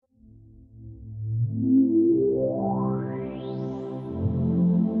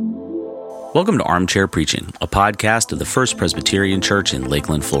Welcome to Armchair Preaching, a podcast of the First Presbyterian Church in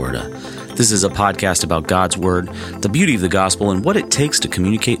Lakeland, Florida. This is a podcast about God's Word, the beauty of the gospel, and what it takes to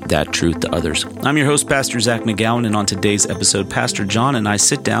communicate that truth to others. I'm your host, Pastor Zac McGowan, and on today's episode, Pastor John and I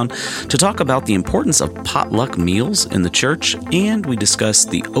sit down to talk about the importance of potluck meals in the church, and we discuss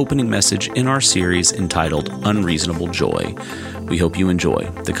the opening message in our series entitled Unreasonable Joy. We hope you enjoy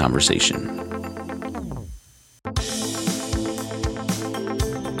the conversation.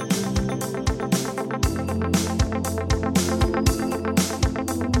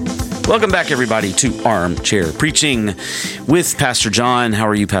 Welcome back, everybody, to Armchair Preaching with Pastor John. How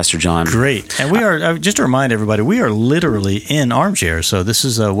are you, Pastor John? Great. And we are, just to remind everybody, we are literally in armchairs, so this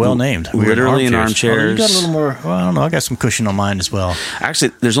is well-named. Literally in armchairs. Oh, you got a little more, well, I don't know, I got some cushion on mine as well.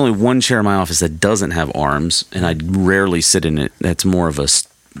 Actually, there's only one chair in my office that doesn't have arms, and I rarely sit in it. That's more of a,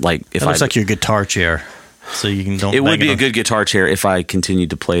 like, if it looks like your guitar chair. So you can don't. It would be a good guitar chair if I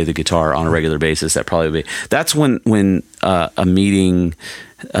continued to play the guitar on a regular basis. That probably would be. That's when a meeting,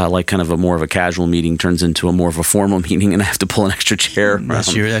 like kind of a more of a casual meeting, turns into a more of a formal meeting, and I have to pull an extra chair.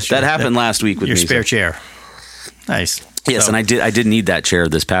 That happened last week with your me. Your spare chair. Nice. Yes, and I did need that chair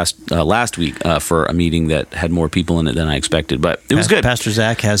this past last week for a meeting that had more people in it than I expected, but it was good. Pastor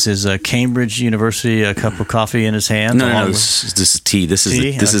Zac has his Cambridge University cup of coffee in his hand. No, this is tea. This is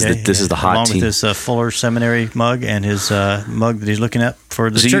the hot along tea. Along with his Fuller Seminary mug and his mug that he's looking at for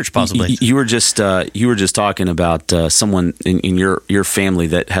the church, possibly. You were just talking about someone in your family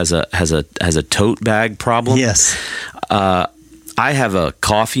that has a tote bag problem. Yes. I have a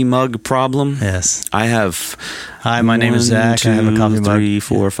coffee mug problem. Yes. I have. Hi, my name is Zac. I have a coffee mug. 3,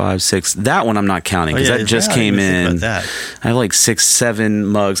 4, 5, 6. That one I'm not counting because that just came in. I have like 6, 7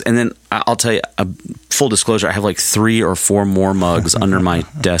 mugs, and then I'll tell you, full disclosure, I have like 3 or 4 more mugs under my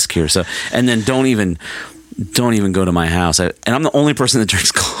desk here. So, and then don't even go to my house. And I'm the only person that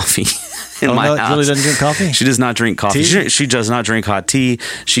drinks coffee. My house. Julie doesn't drink coffee? She does not drink coffee. She does not drink hot tea.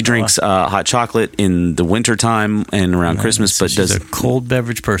 She drinks hot chocolate in the wintertime and around Christmas. But she's a cold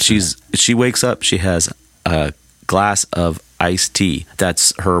beverage person. She wakes up, she has a glass of iced tea.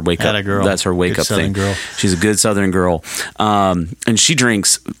 That's her wake up. That's her wake up thing. Girl. She's a good Southern girl. And she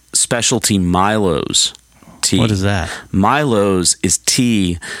drinks specialty Milo's tea. What is that? Milo's is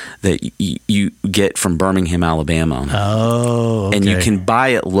tea that you get from Birmingham, Alabama. Oh, okay. And you can buy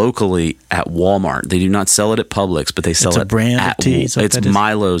it locally at Walmart. They do not sell it at Publix, but they sell it a brand at of tea. It's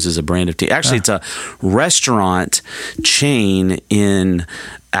Milo's is a brand of tea. Actually, it's a restaurant chain in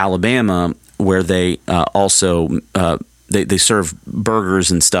Alabama where they also they serve burgers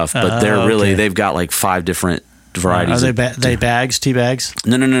and stuff, but they've got like 5 different varieties. Are they bags, tea bags?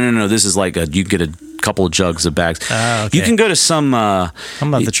 No. This is like you get a couple of jugs of bags. Okay. You can go to some. I'm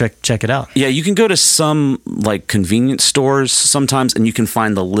about to check it out. Yeah, you can go to some like convenience stores sometimes, and you can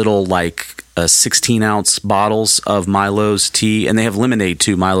find the little like 16-ounce bottles of Milo's tea, and they have lemonade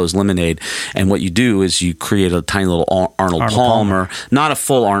too, Milo's lemonade. And what you do is you create a tiny little Arnold Palmer, not a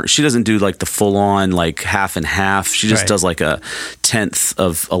full Arnold. She doesn't do like the full on like half and half. She just does like a 1/10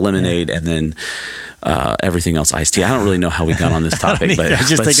 of a lemonade, and then. Everything else iced tea. I don't really know how we got on this topic, but I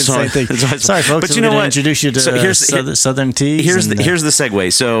just think it's the same thing. Sorry, folks. But you know what? Introduce you to Southern teas. Here's the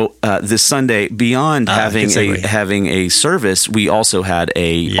segue. So this Sunday, beyond having a service, we also had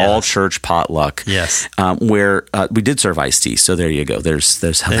a all church potluck. Yes, where we did serve iced tea. So there you go. There's there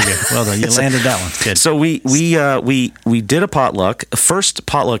you go. Well done. You landed that one. Good. So we did a potluck. First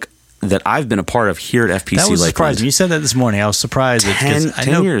potluck that I've been a part of here at FPC. That was surprising. You said that this morning. I was surprised because I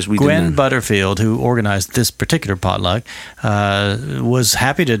know Gwen Butterfield, who organized this particular potluck, was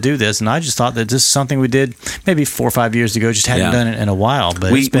happy to do this, and I just thought that this is something we did maybe 4 or 5 years ago. Just hadn't done it in a while,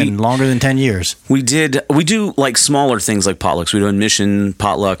 but it's been longer than 10 years. We do like smaller things like potlucks. We do mission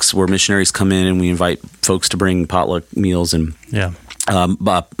potlucks where missionaries come in and we invite folks to bring potluck meals and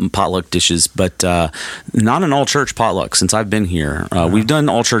potluck dishes, but not an all-church potluck since I've been here. We've done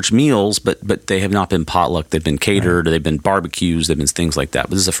all-church meals, but they have not been potluck. They've been catered, they've been barbecues, they've been things like that.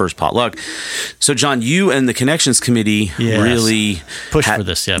 But this is the first potluck. So, John, you and the Connections Committee really pushed for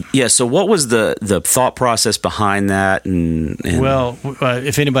this. Yeah. So, what was the thought process behind that? And well,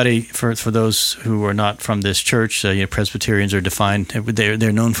 if anybody, for those who are not from this church, Presbyterians are defined.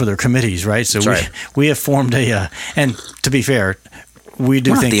 They're known for their committees, right? So we have formed and to be fair. We're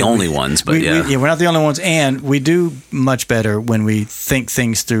not the only ones, but we're not the only ones, and we do much better when we think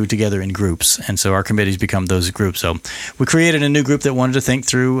things through together in groups, and so our committees become those groups. So we created a new group that wanted to think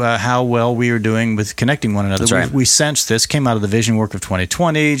through how well we were doing with connecting one another. That's right. We sensed this came out of the vision work of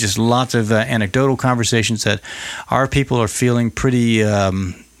 2020, just lots of anecdotal conversations that our people are feeling pretty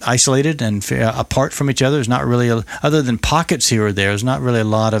isolated and apart from each other. There's not really, other than pockets here or there, there's not really a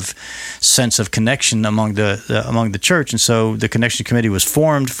lot of sense of connection among the church. And so the Connection Committee was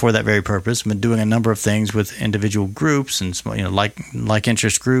formed for that very purpose. We've been doing a number of things with individual groups and like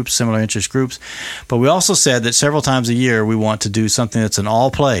interest groups, similar interest groups. But we also said that several times a year we want to do something that's an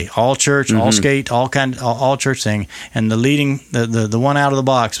all play, all church, all skate, all church thing. And the one out of the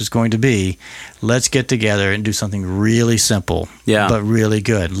box was going to be, let's get together and do something really simple, but really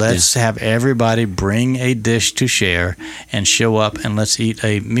good. Let's have everybody bring a dish to share and show up, and let's eat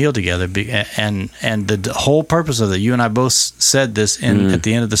a meal together. And the whole purpose of it, you and I both said this at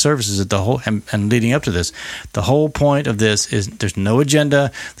the end of the service, is that the whole and leading up to this, the whole point of this is there's no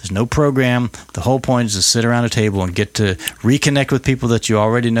agenda, there's no program. The whole point is to sit around a table and get to reconnect with people that you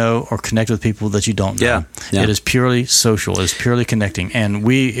already know or connect with people that you don't know. It is purely social. It is purely connecting. And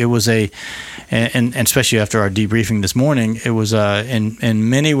and especially after our debriefing this morning, it was in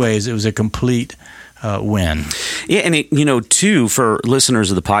many ways it was a complete win. Yeah, and too, for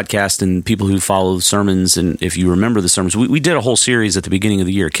listeners of the podcast and people who follow the sermons, and if you remember the sermons, we did a whole series at the beginning of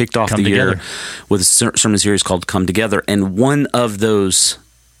the year, kicked off the year with a sermon series called Come Together, and one of those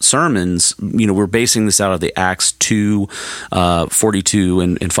sermons, we're basing this out of the Acts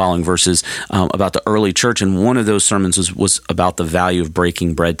 2:42 and following verses about the early church, and one of those sermons was about the value of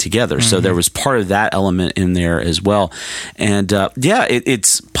breaking bread together. So there was part of that element in there as well. And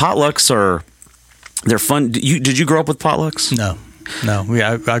it's potlucks they're fun. Did you grow up with potlucks? No.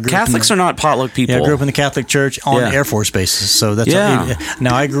 I grew Catholics are not potluck people. Yeah, I grew up in the Catholic Church on Air Force bases. So that's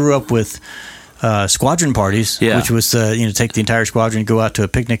now I grew up with squadron parties, which was take the entire squadron, go out to a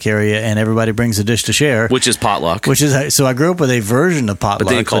picnic area, and everybody brings a dish to share, which is potluck. So I grew up with a version of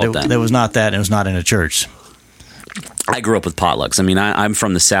potluck, but there was not that, and it was not in a church. I grew up with potlucks. I mean, I'm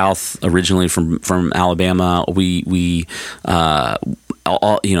from the South, originally from Alabama.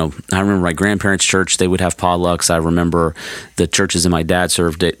 I remember my grandparents' church, they would have potlucks. I remember the churches that my dad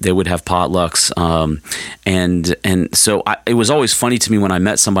served, they would have potlucks. And so it was always funny to me when I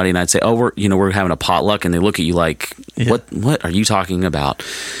met somebody and I'd say, oh, we're having a potluck. And they look at you like, what are you talking about?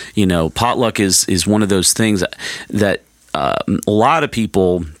 Potluck is one of those things that a lot of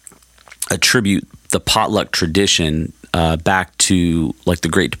people attribute the potluck tradition back to like the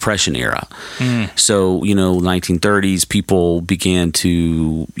Great Depression era. So 1930s, people began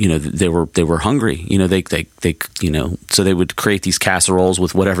to they were hungry. So they would create these casseroles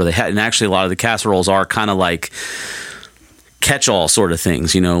with whatever they had, and actually a lot of the casseroles are kind of like catch-all sort of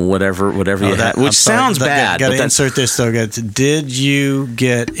things, whatever you had, which sounds bad. Got to insert this though. Did you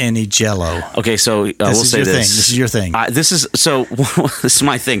get any Jell-O? Okay, so we'll say this. This is your thing. This is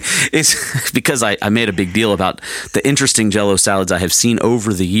my thing. It's because I made a big deal about the interesting Jell-O salads I have seen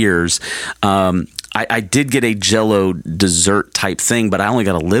over the years. I did get a Jell-O dessert type thing, but I only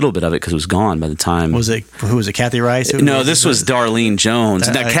got a little bit of it because it was gone by the time. Who was it? Kathy Rice? No, this was Darlene Jones.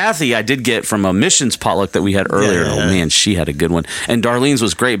 Now, Kathy, I did get from a missions potluck that we had earlier. Oh man, she had a good one. And Darlene's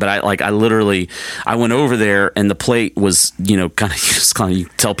was great, but I went over there and the plate was, kind of you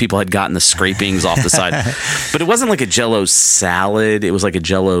tell people had gotten the scrapings off the side, but it wasn't like a Jell-O salad. It was like a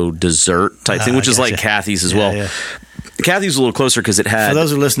Jell-O dessert type thing, which is like Kathy's as well. Yeah. Kathy's a little closer because it had. For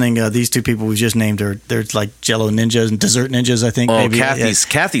those who are listening, these two people we just named they're like Jell-O ninjas and dessert ninjas. I think. Oh, maybe.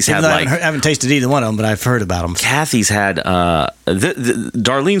 Kathy's had I haven't tasted either one of them, but I've heard about them. Kathy's had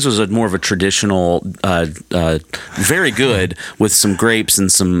Darlene's was more of a traditional, very good with some grapes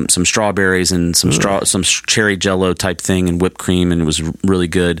and some strawberries and some cherry Jell-O type thing and whipped cream, and it was really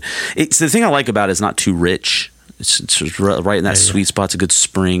good. It's the thing I like about it is not too rich. It's right in that sweet spot. It's a good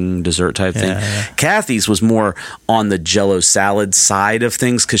spring dessert type thing. Kathy's was more on the Jell-O salad side of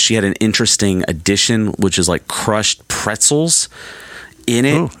things because she had an interesting addition, which is like crushed pretzels in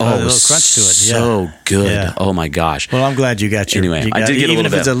it. It was crunch to it. So good. Yeah. Oh my gosh. Well, I'm glad you got your. Anyway, I did get a little bit. Even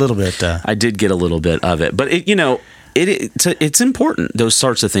if it's a little bit. I did get a little bit of it, but it's important. Those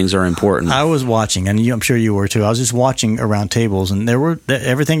sorts of things are important. I was watching, and I'm sure you were too. I was just watching around tables, and there were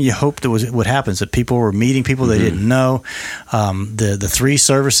everything you hoped would happen. So people were meeting people they didn't know. The three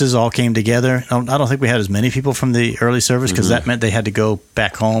services all came together. I don't think we had as many people from the early service because that meant they had to go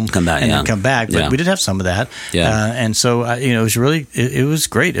back home and come back. But we did have some of that. And so it was really it was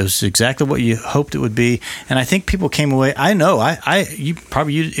great. It was exactly what you hoped it would be. And I think people came away. I know.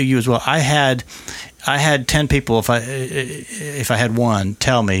 You as well. I had 10 people. If I had one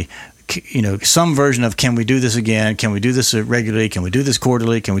tell me, some version of, can we do this again? Can we do this regularly? Can we do this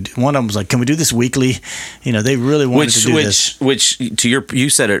quarterly? One of them was like, can we do this weekly? They really wanted to do this. Which you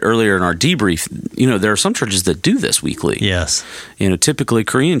said it earlier in our debrief. There are some churches that do this weekly. Yes. Typically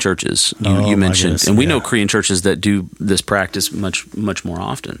Korean churches. You mentioned, and we know Korean churches that do this practice much more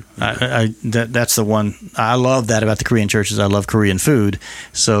often. That's the one. I love that about the Korean churches. I love Korean food.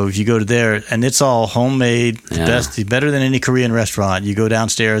 So if you go to there, and it's all homemade, better than any Korean restaurant. You go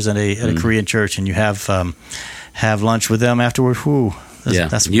downstairs at a Korean church and you have lunch with them afterward. Whew,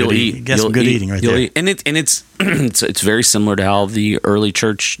 that's some good eating right there. And it's very similar to how the early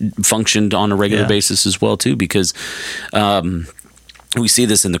church functioned on a regular basis as well too, because we see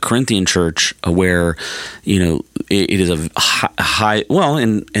this in the Corinthian church where, it is a high, well,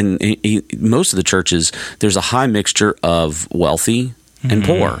 in most of the churches, there's a high mixture of wealthy and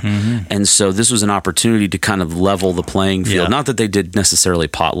poor. And so this was an opportunity to kind of level the playing field. Not that they did necessarily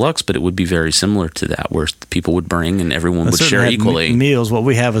potlucks, but it would be very similar to that, where people would bring and everyone would share equally. Meals, what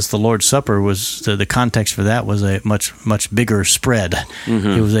we have as the Lord's Supper, was the context for that was a much bigger spread.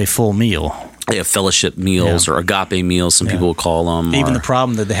 It was a full meal. They have fellowship meals or agape meals, some people would call them. Even the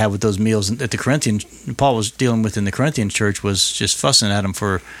problem that they had with those meals at the Corinthian, Paul was dealing with in the Corinthian church, was just fussing at them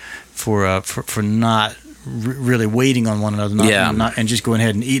for not really waiting on one another, and just going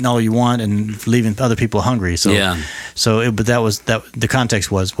ahead and eating all you want and leaving other people hungry. But that was the context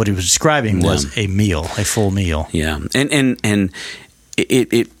was what he was describing was a meal, a full meal. Yeah, and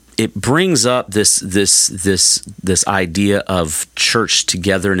it brings up this idea of church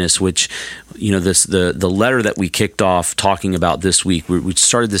togetherness, which the letter that we kicked off talking about this week. We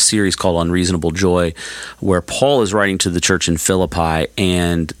started this series called Unreasonable Joy, where Paul is writing to the church in Philippi,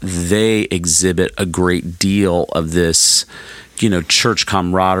 and they exhibit a great deal of this, church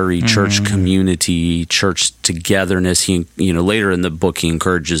camaraderie, church community, church togetherness. He, later in the book, he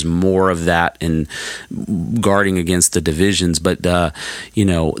encourages more of that and guarding against the divisions. But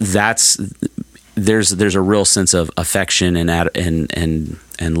there's a real sense of affection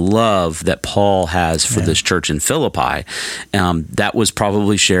and love that Paul has for this church in Philippi. That was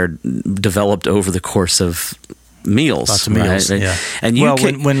probably developed over the course of meals. Lots of meals, right? And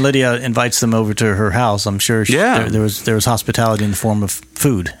when Lydia invites them over to her house, I'm sure there was hospitality in the form of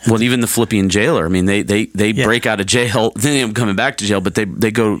food. Well, even the Philippian jailer, I mean, they break out of jail, then they end up coming back to jail, but they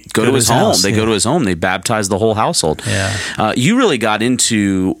go to his home. House, they go to his home. They baptize the whole household. You really got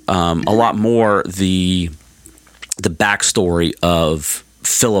into a lot more the backstory of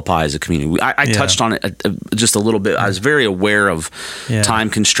Philippi as a community. I touched on it just a little bit. I was very aware of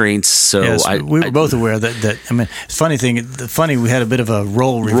time constraints, so we were both aware that. I mean, funny. We had a bit of a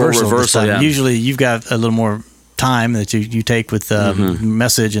role reversal this time. Yeah. Usually, you've got a little more time that you take with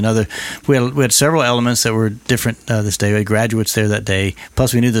message and other. We had several elements that were different this day. We had graduates there that day.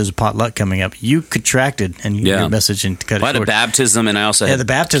 Plus, we knew there was a potluck coming up. You contracted and your message and cut it short. I had a baptism, and I also had the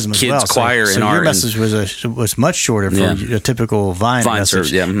baptism kids as well. choir. So your message was much shorter for a typical Vine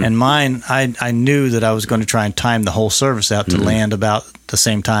message. Service, and mine, I knew that I was going to try and time the whole service out to land about the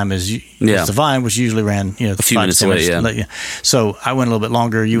same time as the Vine, which usually ran a few minutes away. So I went a little bit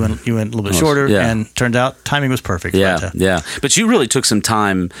longer. You went a little bit shorter, and turned out timing was perfect. But you really took some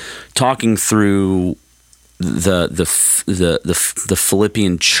time talking through the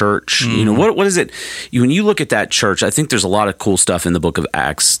Philippian church. What is it? When you look at that church, I think there's a lot of cool stuff in the book of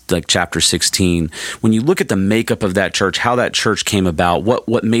Acts, like chapter 16. When you look at the makeup of that church, how that church came about,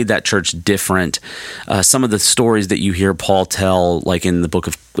 what made that church different, some of the stories that you hear Paul tell, like in the book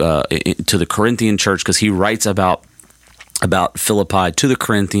of to the Corinthian church, because he writes about Philippi to the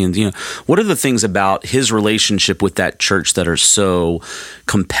Corinthians. What are the things about his relationship with that church that are so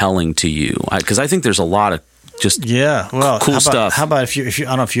compelling to you? Because I think there's a lot of just cool stuff. How about if you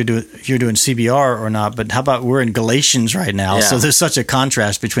I don't know if you're doing CBR or not, but how about we're in Galatians right now? So there's such a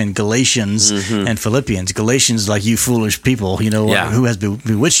contrast between Galatians and Philippians. Galatians, like, you foolish people, who has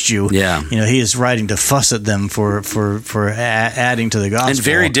bewitched you? He is writing to fuss at them for adding to the gospel, and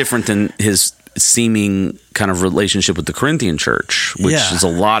very different than his seeming kind of relationship with the Corinthian church, which is a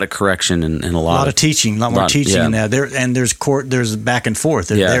lot of correction and a lot of teaching, a lot more teaching in that. There's back and forth.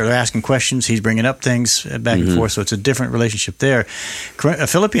 They're asking questions. He's bringing up things back and forth. So it's a different relationship there.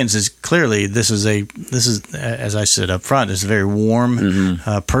 Philippians is clearly this is as I said up front, is very warm,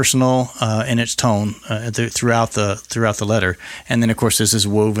 personal in its tone throughout the letter. And then of course there's this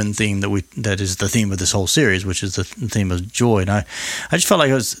woven theme that is the theme of this whole series, which is the theme of joy. And I just felt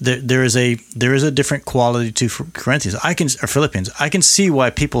like there is a different quality to Philippians. I can see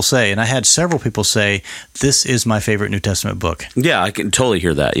why people say, and I had several people say, this is my favorite New Testament book. Yeah, I can totally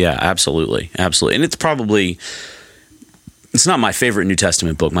hear that. Yeah, absolutely. And it's probably It's not my favorite New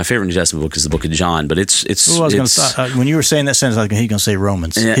Testament book. My favorite New Testament book is the book of John, but it's. Well, when you were saying that sentence, I was he's going to say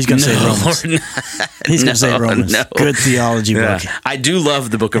Romans. He's going to say Romans. He's going to say Romans. No. Good theology book. I do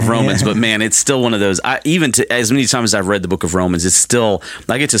love the book of Romans, but man, it's still one of those. As many times as I've read the book of Romans, it's still.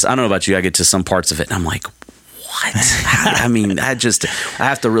 I don't know about you. I get to some parts of it, and I'm like, what? I mean, I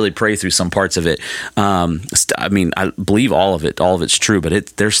have to really pray through some parts of it. I mean, I believe all of it. All of it's true, but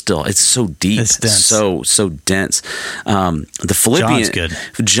it's so deep. It's dense. So dense. The Philippians. John's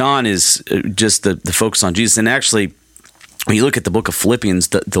good. John is just the focus on Jesus, and actually, when you look at the book of Philippians,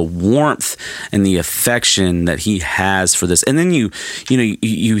 the warmth and the affection that he has for this, and then you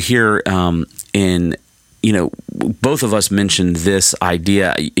hear in. Both of us mentioned this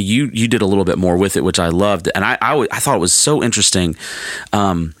idea. You did a little bit more with it, which I loved, and I thought it was so interesting.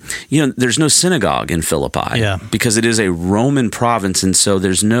 There's no synagogue in Philippi, because it is a Roman province, and so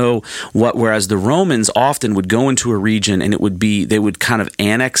there's no whereas the Romans often would go into a region and they would kind of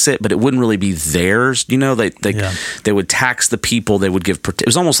annex it, but it wouldn't really be theirs. They would tax the people. They would give. It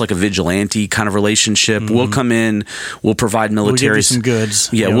was almost like a vigilante kind of relationship. Mm-hmm. We'll come in. We'll provide military. We'll give you some goods.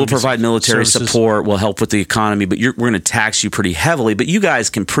 Yeah, we'll provide military support. We'll help with the economy, but we're going to tax you pretty heavily, but you guys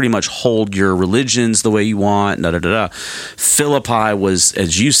can pretty much hold your religions the way you want. Philippi was,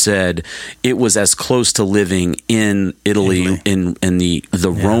 as you said, it was as close to living in Italy. in the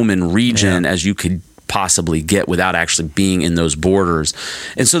Roman region as you could possibly get without actually being in those borders.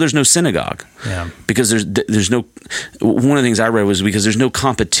 And so there's no synagogue. Yeah. Because there's no, one of the things I read was because there's no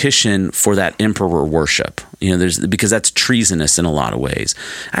competition for that emperor worship. Because that's treasonous in a lot of ways.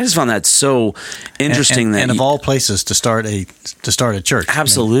 I just found that so interesting. And of all places to start a church.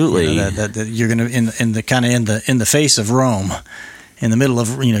 Absolutely. That you're going to in the face of Rome, in the middle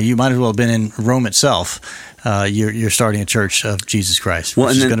of, you might as well have been in Rome itself. You're starting a church of Jesus Christ,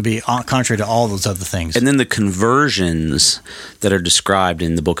 which is going to be contrary to all those other things. And then the conversions that are described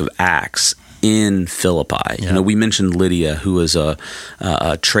in the book of Acts in Philippi. Yeah. We mentioned Lydia, who was a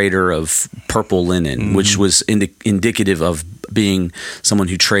trader of purple linen, which was indicative of being someone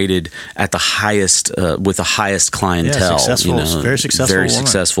who traded at the highest with the highest clientele. Very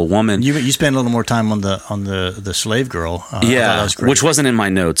successful woman. You spend a little more time on the slave girl. Which wasn't in my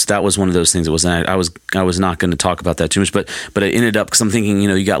notes. That was one of those things that wasn't. I was not going to talk about that too much, but it ended up because I'm thinking,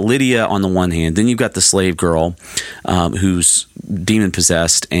 you got Lydia on the one hand, then you've got the slave girl who's demon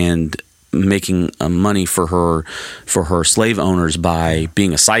possessed and making money for her slave owners by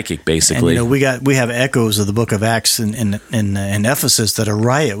being a psychic, basically. And, we have echoes of the book of Acts in Ephesus that a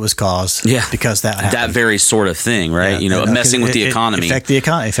riot was caused because that happened. That very sort of thing, right? Messing with the economy. Affected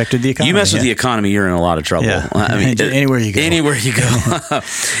the economy. You mess with the economy, you're in a lot of trouble. Yeah. I mean, anywhere you go.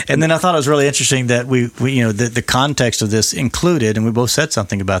 And then I thought it was really interesting that we the context of this included, and we both said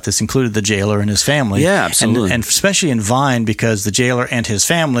something about this, included the jailer and his family. Yeah, absolutely. And especially in Vine, because the jailer and his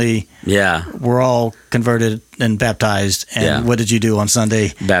family were all converted and baptized. And what did you do on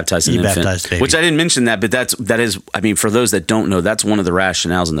Sunday? Baptized an infant. Baptized baby. Which I didn't mention that, but that is, for those that don't know, that's one of the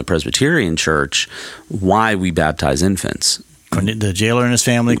rationales in the Presbyterian Church why we baptize infants. The jailer and his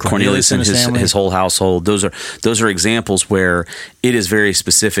family, Cornelius and his whole household. Those are examples where it is very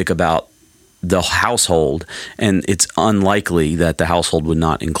specific about the household, and it's unlikely that the household would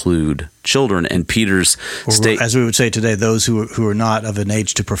not include children. And Peter's as we would say today, those who are not of an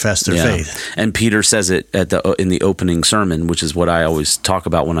age to profess their faith. And Peter says it in the opening sermon, which is what I always talk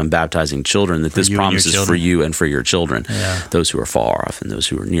about when I'm baptizing children, that this promise is for you and for your children, those who are far off and those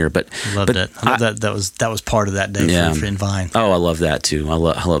who are near. But I love that. That was part of that day in Vine. Oh, I love that too. I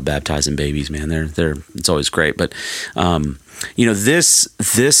love baptizing babies, man. It's always great. But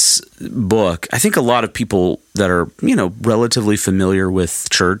this book, I think a lot of people that are relatively familiar with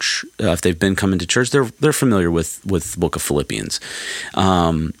church, if they've been coming to church, they're familiar with the book of Philippians,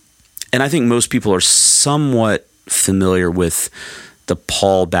 and I think most people are somewhat familiar with the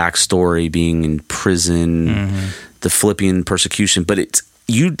Paul backstory, being in prison, the Philippian persecution, but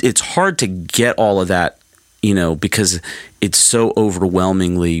it's hard to get all of that. Because it's so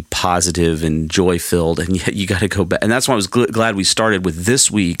overwhelmingly positive and joy-filled, and yet you got to go back. And that's why I was glad we started with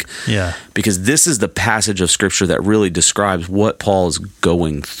this week, because this is the passage of Scripture that really describes what Paul is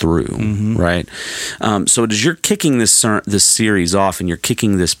going through, right? So as you're kicking this series off and you're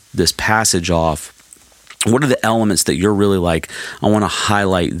kicking this passage off, what are the elements that you're really like, I want to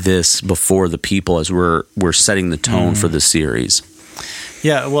highlight this before the people as we're setting the tone for this series?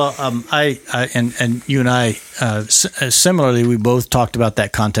 Yeah, well, I and you and I similarly, we both talked about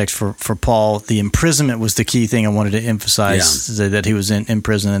that context for Paul. The imprisonment was the key thing I wanted to emphasize, that he was in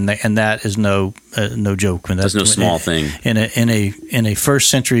prison, and that is no joke. That's no small thing in a first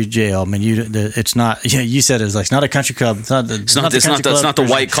century jail. I mean, it's not. You said it's not a country club. It's not the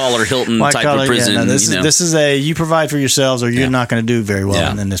white collar Hilton type of prison. Yeah, no, this is you provide for yourselves, or you're not going to do very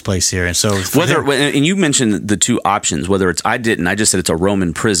well in this place here. And so and you mentioned the two options. Whether it's I just said it's a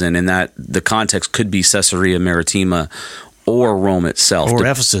Roman prison, and that the context could be Caesarea Maritima or Rome itself, or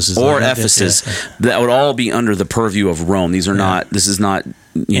Ephesus, That would all be under the purview of Rome. These are not. This is not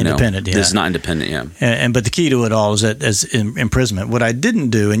independent. This is not independent. Yeah, but the key to it all is that as imprisonment. What I didn't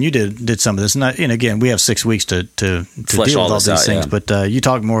do, and you did some of this. And again, we have 6 weeks to flesh deal with all these things. Yeah. But you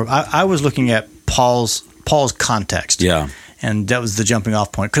talked more. I was looking at Paul's context. Yeah. And that was the jumping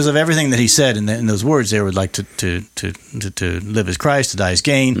off point because of everything that he said in those words. They would like to live as Christ, to die as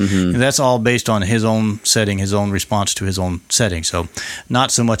gain. Mm-hmm. And that's all based on his own setting, his own response to his own setting. So,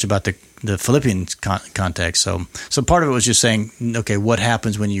 not so much about the Philippian context. So part of it was just saying, okay, what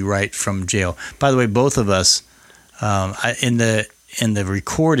happens when you write from jail? By the way, both of us in the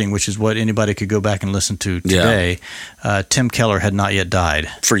recording, which is what anybody could go back and listen to today, Tim Keller had not yet died.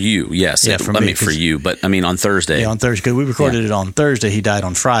 For you, yes. Yeah, for me. For you, but I mean on Thursday. Yeah, on Thursday, because we recorded it on Thursday. He died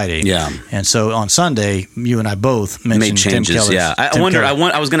on Friday. Yeah. And so on Sunday, you and I both mentioned made changes. Tim Keller's. Yeah.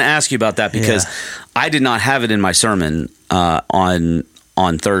 I was going to ask you about that because I did not have it in my sermon on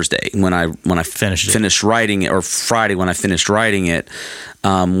Thursday when I finished writing it, or Friday when I finished writing it.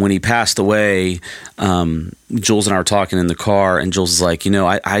 When he passed away, Jules and I were talking in the car, and Jules is like,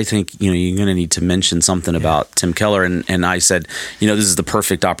 I think, you're going to need to mention something about Tim Keller. And I said, this is the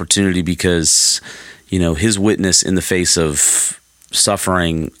perfect opportunity because, his witness in the face of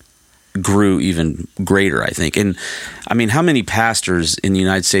suffering grew even greater, I think. And I mean, how many pastors in the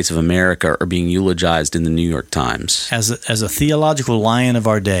United States of America are being eulogized in the New York Times as a theological lion of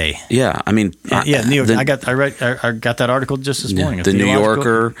our day? Yeah, I mean, New York. I got that article just this morning. The New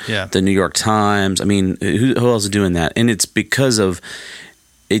Yorker, the New York Times. I mean, who else is doing that? And it's because of.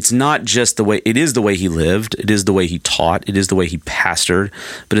 It's not just the way. It is the way he lived. It is the way he taught. It is the way he pastored.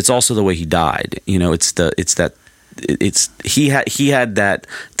 But it's also the way he died. He had that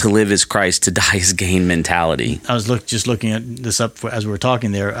to live as Christ, to die as gain mentality. I was just looking at this up as we were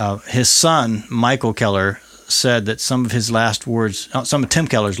talking there. His son, Michael Keller, said that some of Tim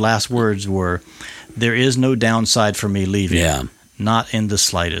Keller's last words were, "There is no downside for me leaving." Yeah. Not in the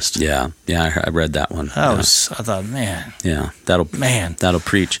slightest. Yeah, I read that one. I thought, man. Yeah, that'll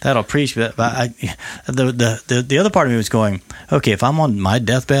preach. That'll preach. But the other part of me was going, okay, if I'm on my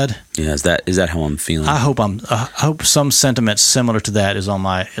deathbed, is that how I'm feeling? I hope some sentiment similar to that is on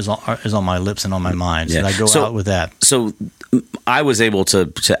my lips and on my mind. Yeah. And I go out with that. So I was able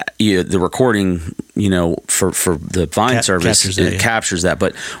to the recording, for the Vine service captures that.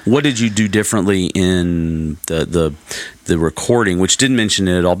 But what did you do differently in the recording, which didn't mention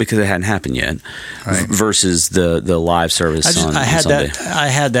it at all because it hadn't happened yet, versus the live service on Sunday? I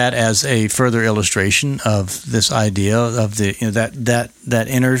had that as a further illustration of this idea of the that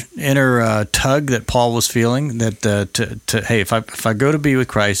inner tug that Paul was feeling. That hey, if I go to be with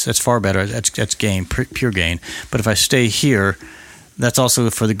Christ, that's far better. That's gain, pure gain. But if I stay here, that's also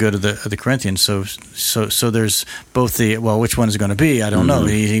for the good of the Corinthians. So there's both which one is going to be? I don't know.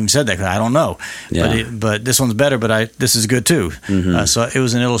 He even said that. I don't know. Yeah. But this one's better. But this is good too. Mm-hmm. So it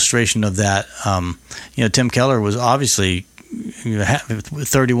was an illustration of that. Tim Keller was obviously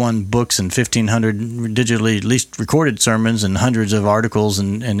 31 books and 1,500 digitally at least recorded sermons and hundreds of articles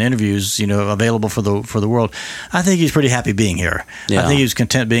and interviews, available for the world. I think he's pretty happy being here. Yeah. I think he was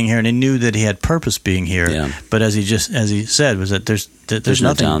content being here, and he knew that he had purpose being here. Yeah. But as he said, was that there's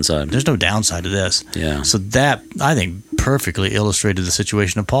nothing, no downside. There's no downside to this. Yeah. So that, I think, perfectly illustrated the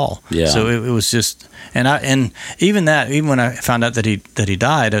situation of Paul. Yeah. So it was just, and even when I found out that he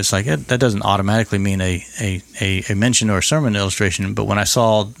died, I was like, that doesn't automatically mean a mention or a sermon illustration. But when I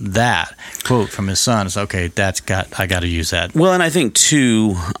saw that quote from his son, it's okay. I got to use that. Well, and I think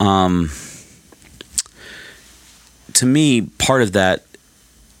too, to me, part of that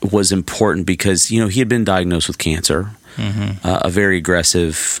was important because he had been diagnosed with cancer. Mm-hmm. A very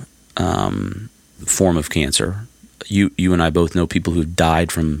aggressive form of cancer. You and I both know people who've died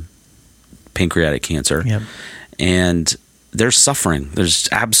from pancreatic cancer. Yep. And there's suffering. There's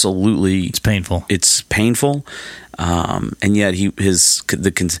absolutely... It's painful. It's painful. And yet I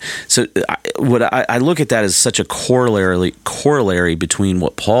look at that as such a corollary between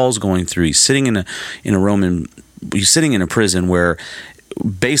what Paul's going through. He's sitting in a prison where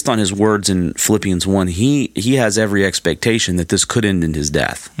based on his words in Philippians 1, he has every expectation that this could end in his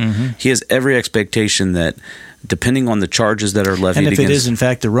death. Mm-hmm. He has every expectation that, depending on the charges that are levied against... And if it is, in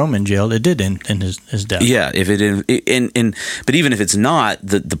fact, the Roman jail, it did end in his death. Yeah, if but even if it's not,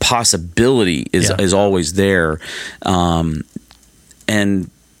 the possibility is always there. And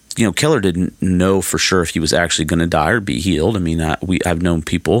Keller didn't know for sure if he was actually going to die or be healed. I mean, I've known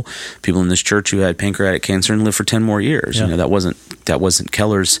people in this church who had pancreatic cancer and lived for 10 more years. Yeah. That wasn't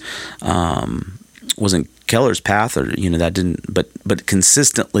Keller's path, or that didn't. But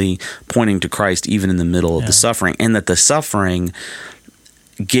consistently pointing to Christ even in the middle of the suffering, and that the suffering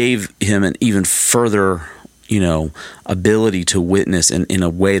gave him an even further ability to witness in a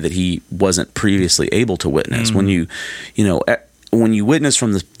way that he wasn't previously able to witness. Mm. When you witness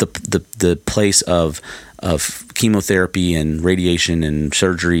from the place of chemotherapy and radiation and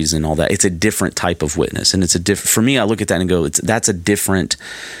surgeries and all that, it's a different type of witness, and for me, I look at that and go, that's a different.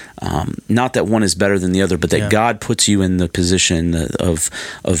 Not that one is better than the other, but that God puts you in the position of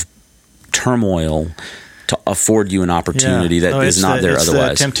turmoil to afford you an opportunity that is not there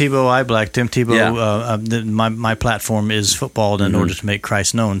otherwise. Tim Tebow eye black. Tim Tebow. My platform is football in order to make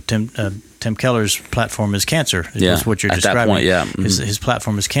Christ known. Tim Keller's platform is cancer. That's what you're describing. At that point, His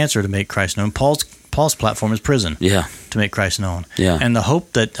platform is cancer to make Christ known. Paul's platform is prison. To make Christ known. And the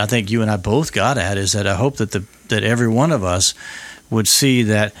hope that I think you and I both got at is that I hope that that every one of us would see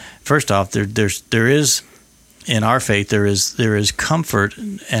that, first off, there is in our faith there is comfort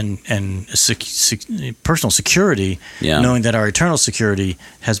and personal security, knowing that our eternal security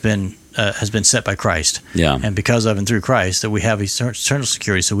has been set by Christ, and because of and through Christ, that we have eternal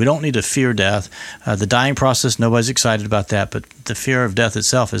security. So we don't need to fear death. The dying process, nobody's excited about that, but the fear of death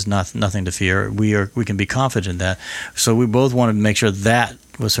itself is nothing to fear. We can be confident in that. So we both wanted to make sure that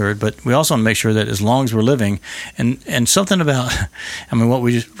was heard, but we also want to make sure that as long as we're living, and something about,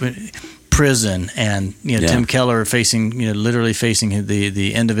 prison and Tim Keller literally facing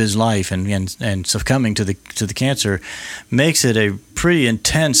the end of his life and succumbing to the cancer makes it a pretty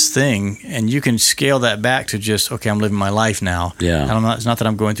intense thing, and you can scale that back to just, okay, I'm living my life now. And it's not that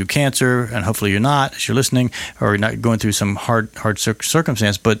I'm going through cancer, and hopefully you're not as you're listening, or you're not going through some hard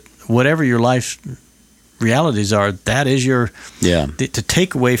circumstance, but whatever your life realities are, that is your to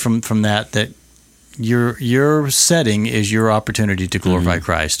take away from that your setting is your opportunity to glorify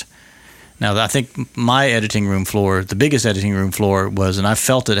Christ. Now, I think my editing room floor, the biggest editing room floor was, and I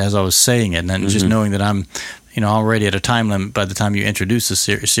felt it as I was saying it, and just knowing that I'm already at a time limit by the time you introduce the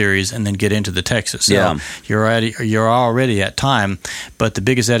series and then get into the text itself. You're already at time, but the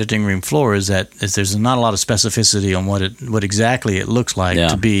biggest editing room floor is there's not a lot of specificity on what exactly it looks like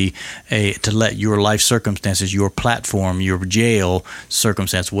to let your life circumstances, your platform, your jail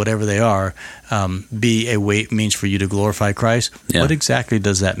circumstance, whatever they are, be a means for you to glorify Christ. What exactly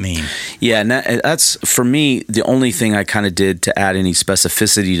does that mean? And that's, for me, the only thing I kind of did to add any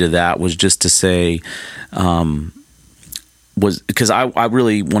specificity to that was just to say, was because I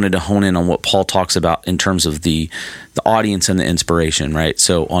really wanted to hone in on what Paul talks about in terms of the audience and the inspiration, right?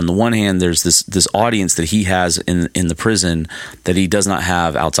 So on the one hand, there's this audience that he has in the prison that he does not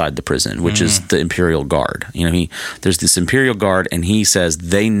have outside the prison, which is the Imperial Guard. There's this Imperial Guard, and he says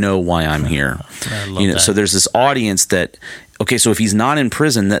they know why I'm here. So there's this audience that. Okay, so if he's not in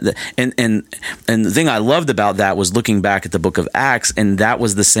prison, and the thing I loved about that was looking back at the book of Acts, and that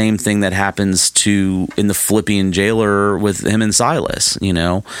was the same thing that happens in the Philippian jailer with him and Silas.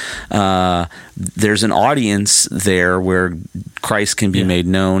 There's an audience there where Christ can be made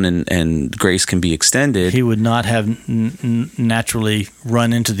known and grace can be extended. He would not have naturally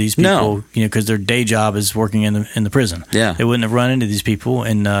run into these people, because their day job is working in the prison. They wouldn't have run into these people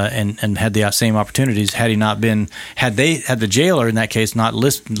and had the same opportunities had the jailer in that case not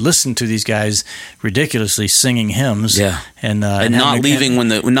listened to these guys ridiculously singing hymns, and not leaving when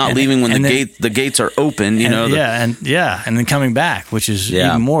the gates are open, and then coming back, which is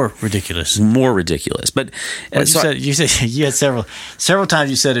even more ridiculous. But you said you had several times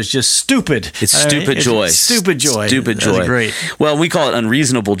you said it's just stupid. It's stupid joy. Stupid joy. That's great. Well, we call it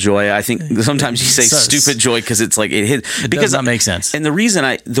unreasonable joy. I think sometimes you say stupid joy because it's like it hit. It does not make sense. And the reason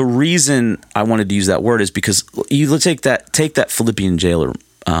I wanted to use that word is because let's take that Philippian jailer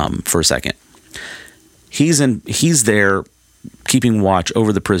for a second. He's there keeping watch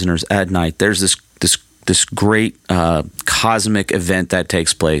over the prisoners at night. There's this great cosmic event that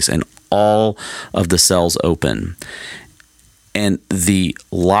takes place, and all of the cells open. And the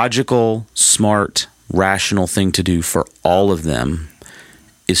logical, smart, rational thing to do for all of them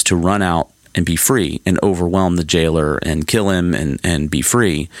is to run out and be free and overwhelm the jailer and kill him and be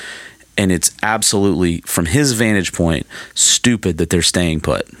free. and it's absolutely, from his vantage point, stupid that they're staying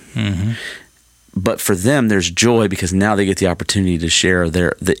put. Mm-hmm. But for them, there's joy because now they get the opportunity to share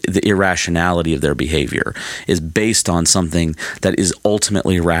the irrationality of their behavior is based on something that is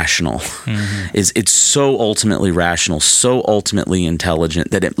ultimately rational. Mm-hmm. It's so ultimately rational, so ultimately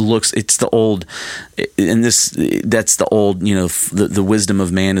intelligent that it's the old, and that's the old, the wisdom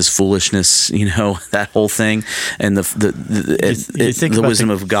of man is foolishness, that whole thing, and the wisdom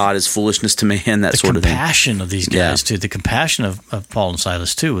of God is foolishness to man. That sort of thing. The compassion of these guys too. The compassion of Paul and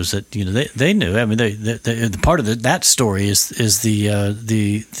Silas too was that they knew. I mean, the part of that story is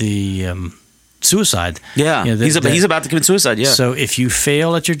the suicide. Yeah, he's about to commit suicide. Yeah. So if you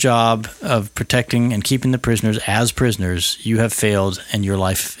fail at your job of protecting and keeping the prisoners as prisoners, you have failed, and your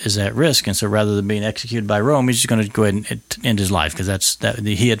life is at risk. And so rather than being executed by Rome, he's just going to go ahead and end his life because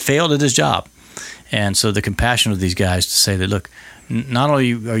he had failed at his job. And so the compassion of these guys to say that, look, not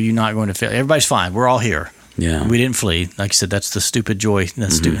only are you not going to fail, everybody's fine. We're all here. Yeah, we didn't flee. Like you said, that's the stupid joy.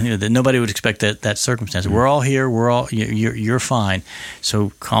 That's stupid. That nobody would expect that circumstance. Mm-hmm. We're all here. You're fine.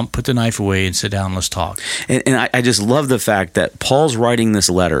 So put the knife away and sit down and let's talk. And I just love the fact that Paul's writing this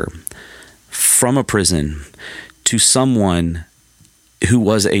letter from a prison to someone who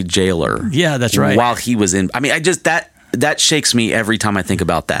was a jailer. Yeah, that's right. While he was in. I mean, that shakes me every time I think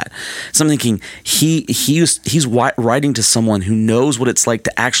about that. So I'm thinking he's writing to someone who knows what it's like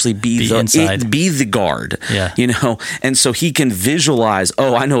to actually be the guard. Yeah. And so he can visualize,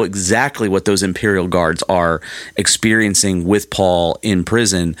 I know exactly what those imperial guards are experiencing with Paul in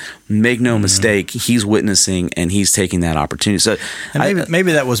prison. Make no mistake, he's witnessing and he's taking that opportunity. So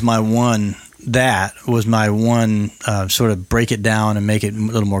maybe that was my one. That was my one sort of break it down and make it a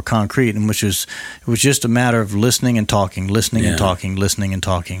little more concrete, and it was just a matter of listening and talking, and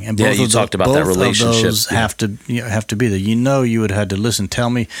talking. And both you talked about that relationship. Of those have to be there. You would have had to listen. Tell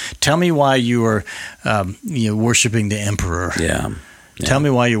me why you were worshiping the emperor. Yeah. Tell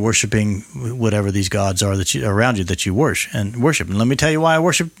me why you're worshiping whatever these gods are that around you that you worship. And let me tell you why I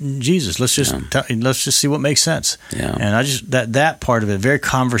worship Jesus. Let's just see what makes sense. Yeah. And I just that part of it, very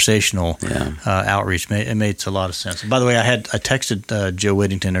conversational outreach, it made a lot of sense. And by the way, I texted Joe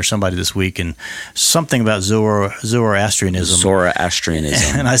Whittington or somebody this week and something about Zoroastrianism.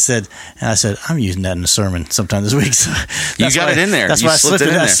 Zoroastrianism. And I said I'm using that in a sermon sometime this week. So you got it in there. That's why I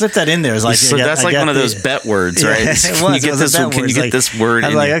slipped that in there. It's like that's like one of those bet words, right? Can you get this word? I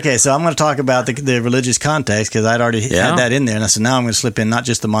was like, okay, so I'm going to talk about the religious context because I'd already had that in there, and I said, now I'm going to slip in not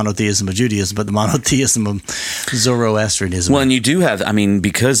just the monotheism of Judaism, but the monotheism of Zoroastrianism. Well, and you do have,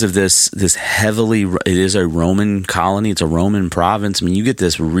 because of this heavily, it is a Roman colony, it's a Roman province. You get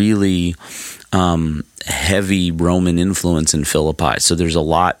this really heavy Roman influence in Philippi, so there's a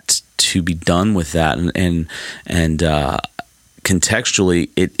lot to be done with that, and contextually,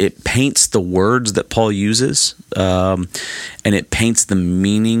 it paints the words that Paul uses, and it paints the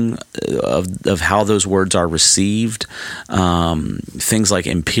meaning of how those words are received. Things like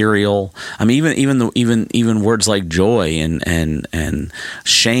imperial. Even words like joy and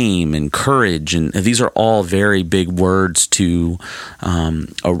shame and courage, and these are all very big words to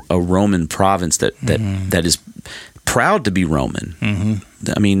a Roman province that is proud to be Roman. Mm-hmm.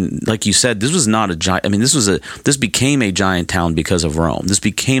 Like you said, this was not a giant. This became a giant town because of Rome. This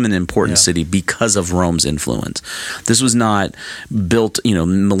became an important city because of Rome's influence. This was not built,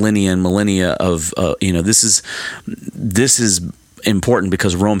 millennia and millennia of. This is important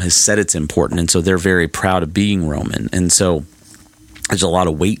because Rome has said it's important, and so they're very proud of being Roman. And so there's a lot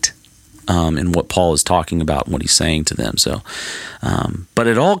of weight in what Paul is talking about and what he's saying to them. So, but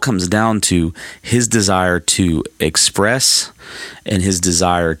it all comes down to his desire to express and his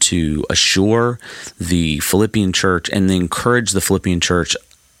desire to assure the Philippian church and encourage the Philippian church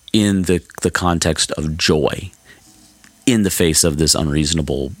in the context of joy in the face of this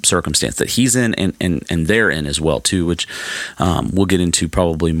unreasonable circumstance that he's in and they're in as well too, which we'll get into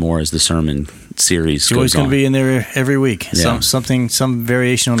probably more as the sermon series goes on. Joy's going to be in there every week. Yeah. Some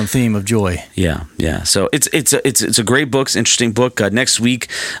variation on the theme of joy. Yeah. So it's a great book. It's an interesting book. Next week,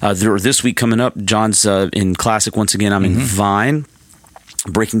 this week coming up, John's in Classic once again. I'm in Vine,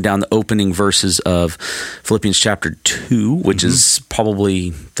 breaking down the opening verses of Philippians chapter 2, which is probably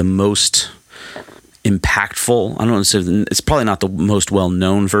the most impactful. I don't know, it's probably not the most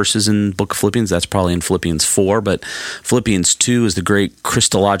well-known verses in the book of Philippians. That's probably in Philippians 4, but Philippians 2 is the great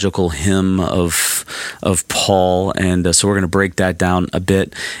Christological hymn of Paul, and so we're going to break that down a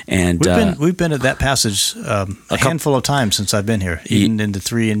bit. And we've been at that passage a handful of times since I've been here, even in the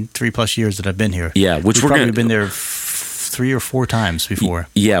 3+ years that I've been here. Yeah, which we've probably been there 3 or 4 times before.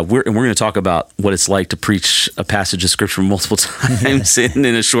 Yeah, we're going to talk about what it's like to preach a passage of Scripture multiple times in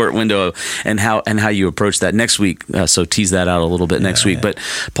a short window, and how you approach that next week. So tease that out a little bit next week. But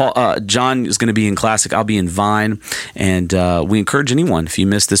John is going to be in Classic. I'll be in Vine, and we encourage anyone, if you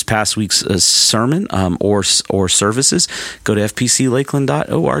missed this past week's sermon or services, go to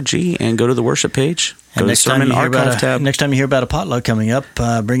fpclakeland.org and go to the worship page. And next time you hear about a potluck coming up,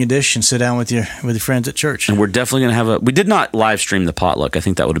 bring a dish and sit down with your friends at church. And we're definitely going to have we did not live stream the potluck. I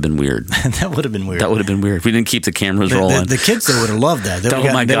think that would have been weird. That would have been weird. We didn't keep the cameras rolling. The kids, though, would have loved that. They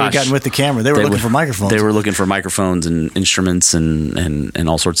would have gotten with the camera. They were looking for microphones. They were looking for microphones and instruments and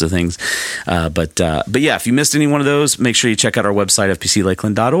all sorts of things. But yeah, if you missed any one of those, make sure you check out our website,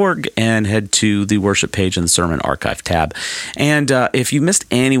 fpclakeland.org, and head to the worship page in the Sermon Archive tab. And if you missed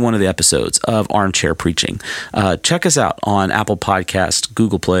any one of the episodes of Armchair Preaching, check us out on Apple Podcast,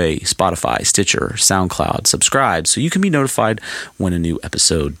 Google Play, Spotify, Stitcher, SoundCloud. Subscribe so you can be notified when a new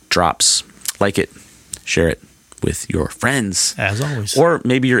episode drops. Like it, share it with your friends, as always, or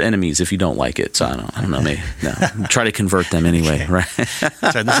maybe your enemies if you don't like it. So I don't know. Maybe try to convert them anyway, right?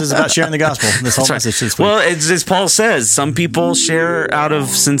 So this is about sharing the gospel. This whole message this week. Well, as Paul says, some people share out of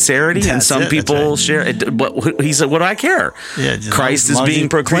sincerity, and some people share. He said, "What do I care? Christ is being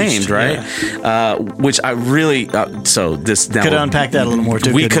proclaimed, right?" Yeah. Which I really so this could unpack that a little more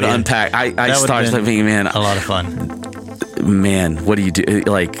too. We could unpack. I started thinking, man, a lot of fun. Man, what do you do?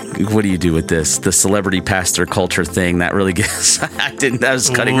 What do you do with this? The celebrity pastor culture thing that really gets. That was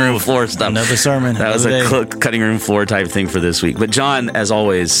cutting room floor stuff. Another sermon. That was a cutting room floor type thing for this week. But John, as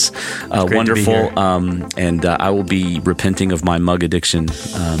always, wonderful. And I will be repenting of my mug addiction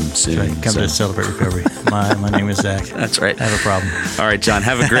soon. Right. Come to Celebrate Recovery. My name is Zac. That's right. I have a problem. All right, John.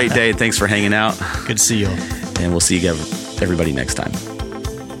 Have a great day. Thanks for hanging out. Good to see you all. And we'll see you everybody next time.